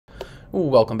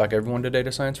Welcome back everyone to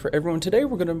Data Science for Everyone. Today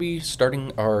we're going to be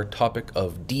starting our topic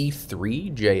of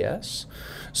D3JS.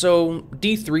 So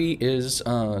D3 is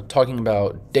talking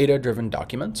about data-driven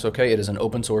documents, okay? It is an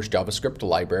open source JavaScript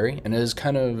library and is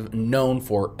kind of known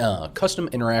for custom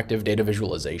interactive data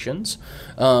visualizations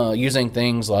using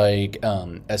things like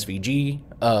SVG,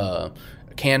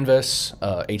 Canvas,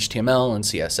 HTML, and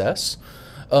CSS.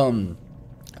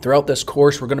 Throughout this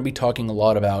course, we're going to be talking a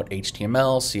lot about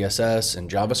HTML, CSS, and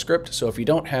JavaScript. So if you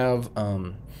don't have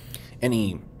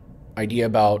any idea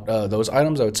about those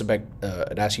items, I would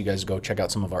I'd ask you guys to go check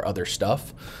out some of our other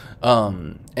stuff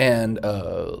and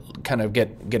kind of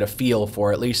get a feel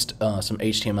for at least some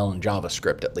HTML and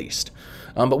JavaScript at least.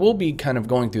 But we'll be kind of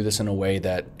going through this in a way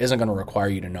that isn't going to require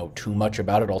you to know too much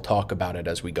about it. I'll talk about it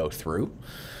as we go through.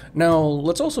 Now,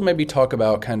 let's also maybe talk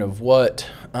about kind of what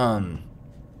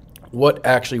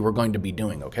actually we're going to be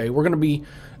doing, okay? We're going to be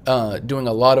doing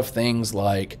a lot of things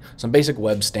like some basic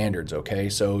web standards, okay?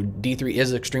 So D3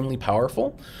 is extremely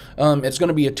powerful. It's going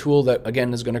to be a tool that,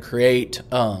 again, is going to create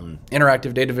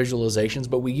interactive data visualizations,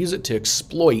 but we use it to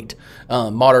exploit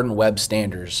modern web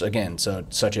standards, again,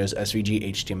 such as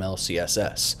SVG, HTML,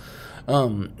 CSS.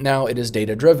 Now it is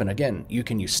data driven. Again, you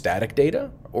can use static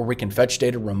data, or we can fetch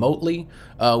data remotely.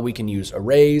 We can use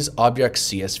arrays, objects,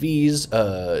 CSVs,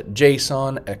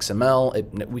 JSON,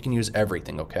 XML. We can use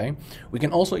everything, okay? We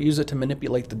can also use it to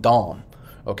manipulate the DOM,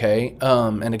 okay?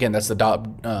 And again, that's the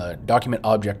document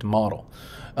object model.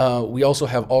 We also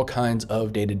have all kinds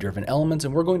of data-driven elements,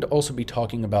 and we're going to also be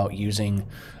talking about using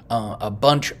a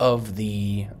bunch of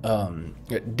the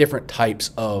different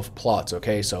types of plots,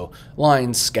 okay? So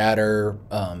lines, scatter,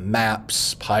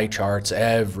 maps, pie charts,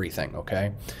 everything, okay?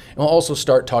 And we'll also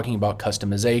start talking about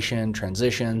customization,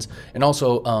 transitions, and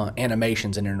also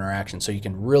animations and interactions, so you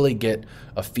can really get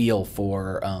a feel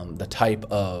for the type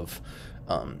of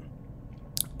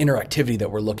interactivity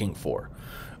that we're looking for.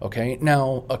 Okay,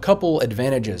 now a couple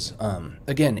advantages.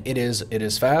 Again, it is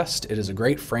fast, it is a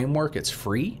great framework, it's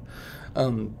free.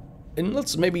 And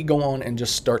let's maybe go on and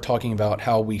just start talking about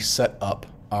how we set up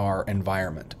our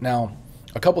environment. Now,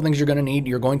 a couple things you're going to need.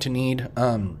 You're going to need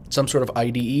some sort of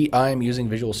IDE. I'm using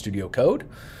Visual Studio Code.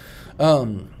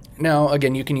 Now,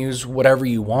 again, you can use whatever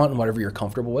you want and whatever you're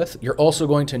comfortable with. You're also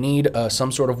going to need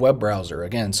some sort of web browser.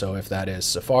 Again, so if that is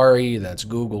Safari, that's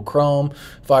Google Chrome,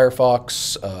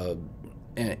 Firefox,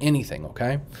 anything,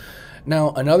 okay? Now,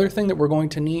 another thing that we're going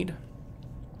to need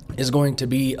is going to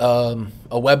be a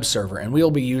web server, and we'll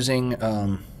be using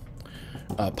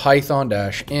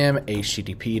python-m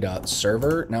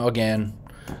http.server. Now, again,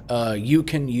 you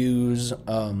can use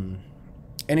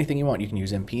anything you want. You can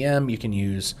use npm, you can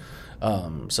use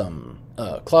some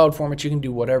cloud formats, you can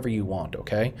do whatever you want,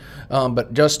 okay?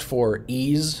 But just for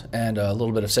ease and a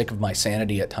little bit of sake of my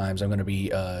sanity at times, I'm going to be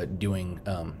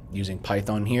using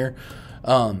Python here.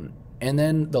 And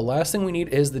then the last thing we need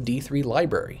is the D3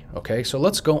 library, okay? So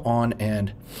let's go on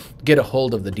and get a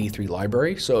hold of the D3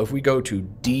 library. So if we go to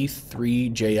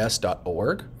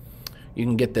d3js.org, you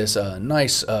can get this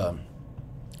nice,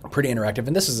 pretty interactive,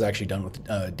 and this is actually done with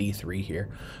D3 here.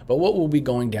 But what we'll be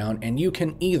going down, and you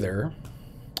can either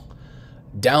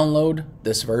download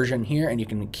this version here, and you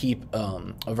can keep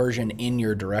a version in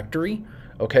your directory,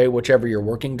 okay, whichever your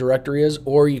working directory is,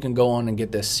 or you can go on and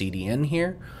get this CDN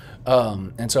here.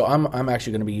 And so I'm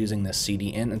actually going to be using this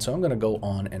CDN, and so I'm going to go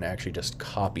on and actually just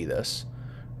copy this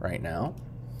right now.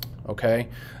 Okay,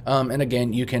 and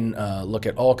again, you can look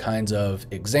at all kinds of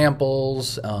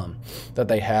examples that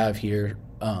they have here,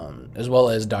 as well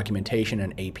as documentation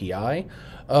and API.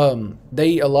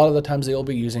 A lot of the times they'll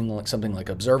be using like something like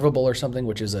Observable or something,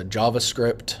 which is a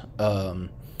JavaScript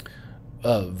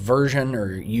version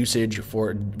or usage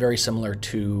for very similar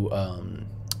to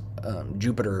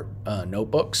Jupyter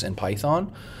notebooks in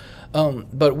Python.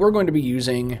 But we're going to be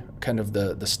using kind of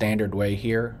the standard way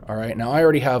here. All right, now I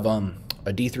already have a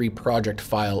D3 project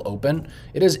file open.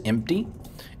 It is empty.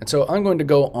 And so I'm going to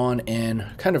go on and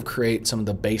kind of create some of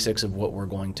the basics of what we're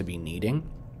going to be needing.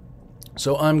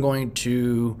 So I'm going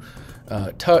to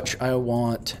I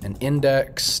want an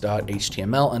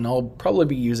index.html, and I'll probably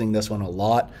be using this one a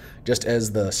lot just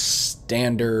as the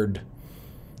standard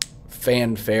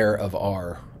fanfare of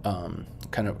our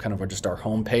kind of just our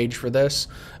home page for this.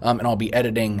 And I'll be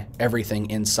editing everything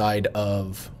inside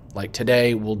of, like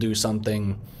today we'll do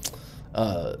something,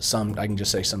 I can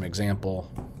just say some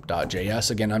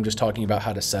example.js. Again, I'm just talking about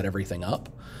how to set everything up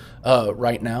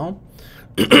right now.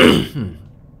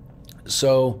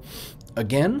 So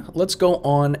again, let's go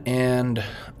on and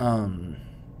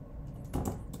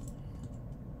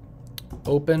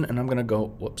open, and I'm going to go,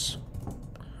 whoops.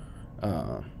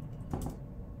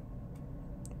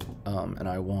 and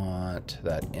I want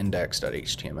that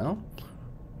index.html.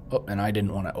 Oh, and I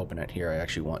didn't want to open it here. I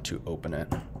actually want to open it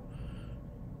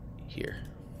here.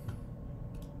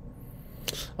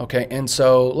 Okay, and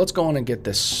so let's go on and get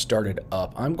this started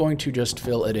up. I'm going to just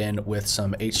fill it in with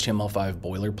some HTML5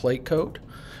 boilerplate code.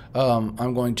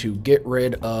 I'm going to get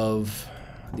rid of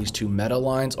these two meta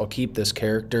lines. I'll keep this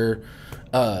character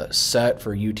set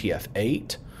for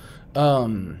UTF-8.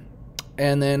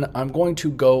 And then I'm going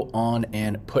to go on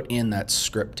and put in that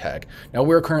script tag. Now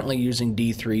we're currently using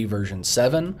D3 version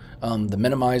 7. The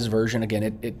minimized version,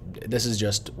 again, this is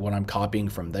just what I'm copying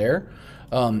from there.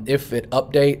 If it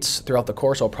updates throughout the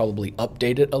course, I'll probably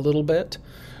update it a little bit.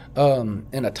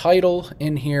 In a title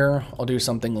in here, I'll do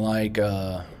something like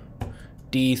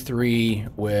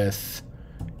D3 with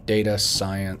data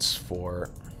science for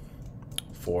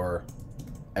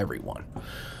everyone.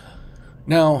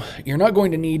 Now, you're not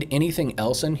going to need anything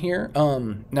else in here.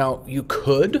 Now, you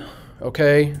could,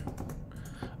 okay,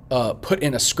 put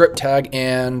in a script tag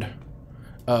and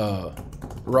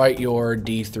write your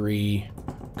D3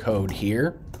 code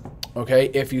here, okay,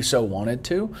 if you so wanted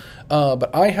to.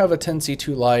 But I have a tendency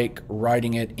to like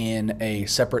writing it in a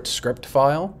separate script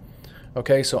file.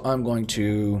 Okay, so I'm going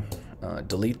to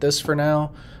delete this for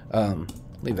now,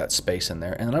 leave that space in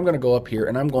there, and then I'm going to go up here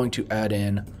and I'm going to add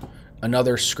in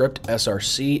another script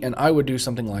src, and I would do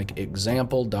something like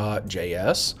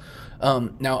example.js.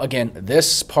 Now again,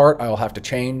 this part I'll have to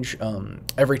change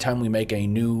every time we make a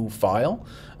new file.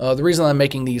 The reason I'm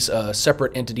making these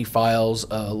separate entity files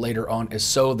later on is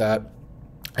so that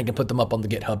I can put them up on the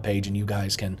GitHub page and you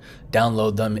guys can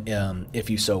download them if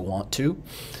you so want to.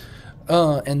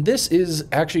 And this is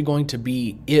actually going to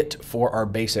be it for our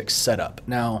basic setup.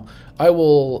 Now I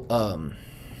will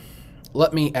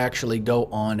let me actually go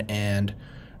on and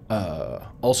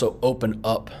also open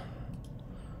up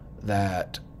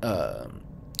that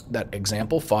that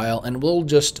example file, and we'll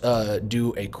just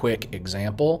do a quick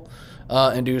example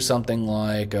and do something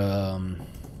like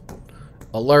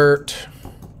alert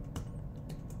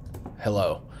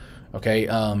hello, okay,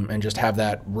 and just have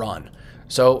that run.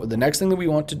 So the next thing that we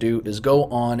want to do is go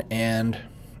on and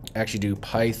actually do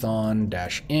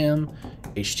python-m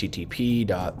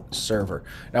http.server.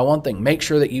 Now one thing, make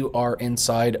sure that you are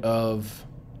inside of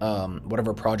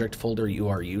whatever project folder you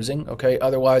are using, okay?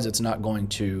 Otherwise it's not going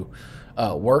to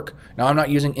work. Now I'm not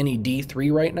using any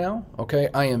D3 right now, okay?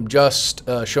 I am just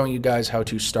showing you guys how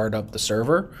to start up the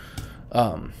server.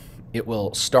 It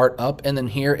will start up, and then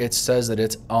here it says that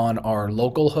it's on our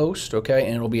local host, okay,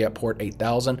 and it'll be at port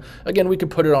 8000. Again, we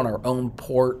could put it on our own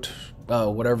port,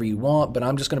 whatever you want, but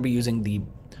I'm just going to be using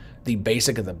the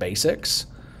basic of the basics.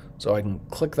 So I can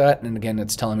click that, and again,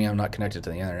 it's telling me I'm not connected to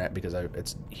the internet because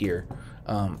it's here.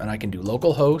 And I can do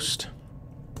localhost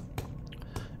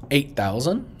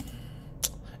 8000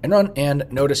 and run, and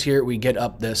notice here we get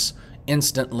up this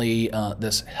instantly,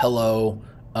 this hello,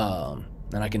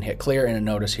 and I can hit clear, and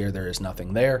notice here there is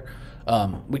nothing there.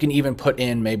 We can even put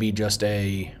in maybe just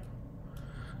a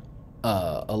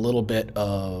little bit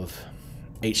of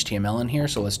HTML in here.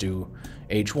 So let's do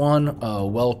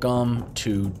H1, welcome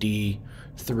to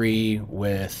D3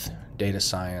 with data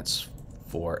science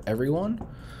for everyone.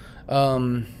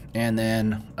 And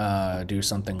then do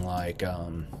something like,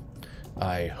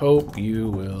 I hope you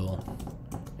will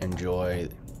enjoy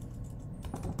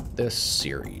this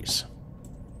series.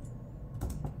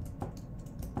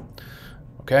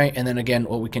 Okay, and then again,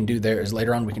 what we can do there is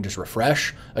later on we can just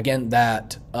refresh. Again,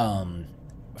 that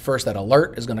first that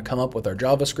alert is going to come up with our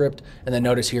JavaScript, and then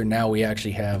notice here now we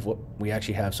actually have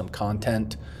some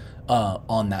content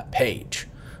on that page.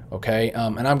 Okay,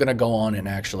 and I'm going to go on and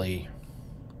actually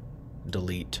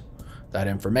delete that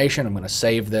information. I'm going to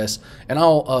save this, and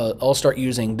I'll start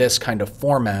using this kind of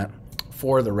format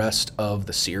for the rest of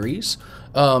the series.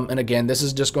 And again, this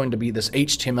is just going to be this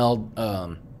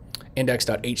HTML.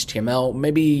 Index.html.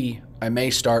 Maybe I may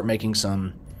start making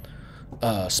some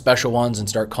special ones and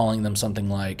start calling them something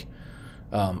like,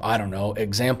 I don't know,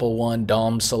 example 1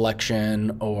 DOM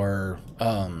selection, or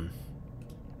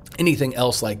anything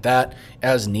else like that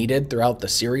as needed throughout the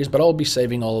series. But I'll be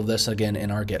saving all of this again in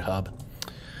our GitHub.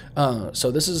 So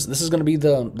this is going to be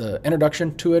the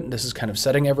introduction to it. This is kind of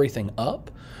setting everything up.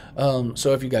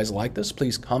 So if you guys like this,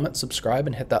 please comment, subscribe,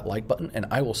 and hit that like button, and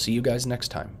I will see you guys next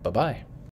time. Bye-bye.